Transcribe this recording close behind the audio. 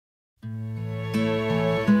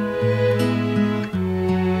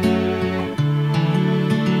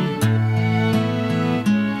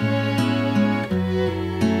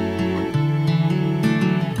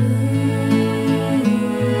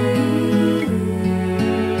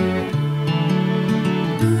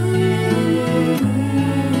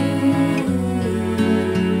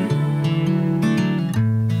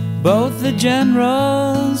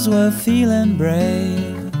generals were feeling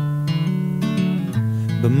brave,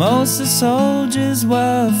 but most of the soldiers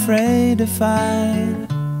were afraid to fight.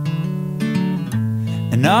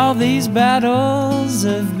 And all these battles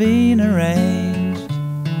have been arranged,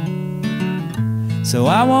 so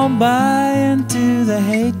I won't buy into the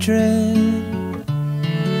hatred.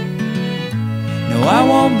 No, I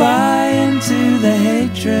won't buy into the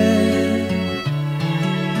hatred.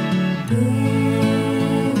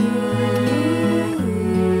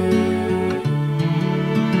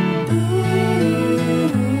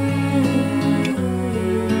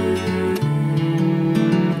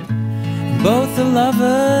 Both the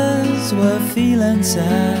lovers were feeling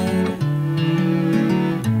sad,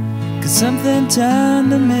 'cause something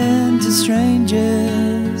turned them into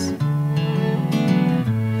strangers.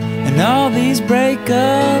 And all these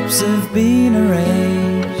breakups have been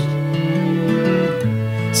arranged,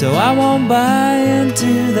 so I won't buy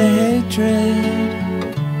into the hatred.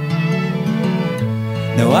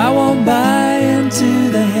 No, I won't buy into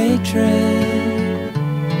the hatred.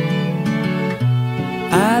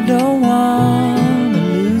 I don't want to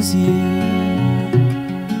lose you,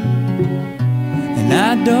 and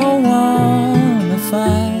I don't want to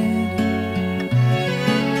fight.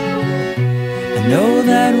 I know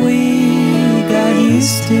that we got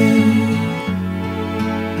used to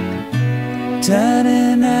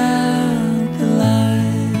turning out the light.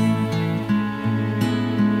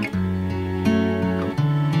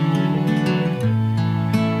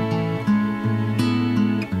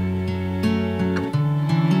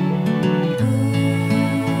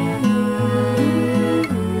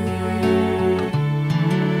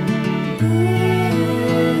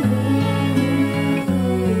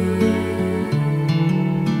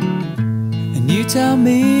 Tell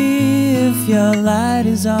me if your light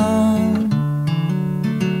is on,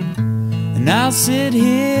 and I'll sit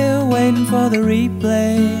here waiting for the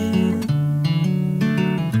replay.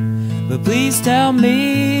 But please tell me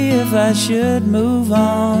if I should move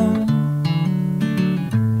on,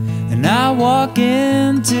 and I'll walk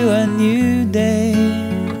into a new day.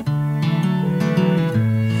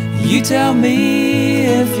 You tell me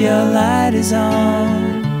if your light is on,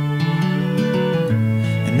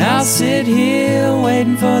 and I'll sit here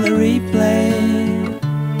waiting for the replay.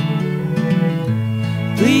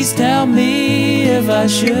 Please tell me if I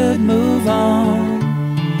should move on,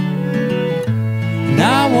 and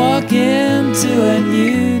I'll walk into a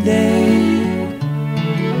new day.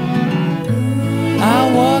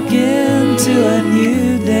 I'll walk into a new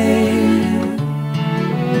day.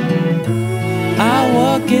 I'll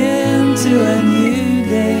walk into a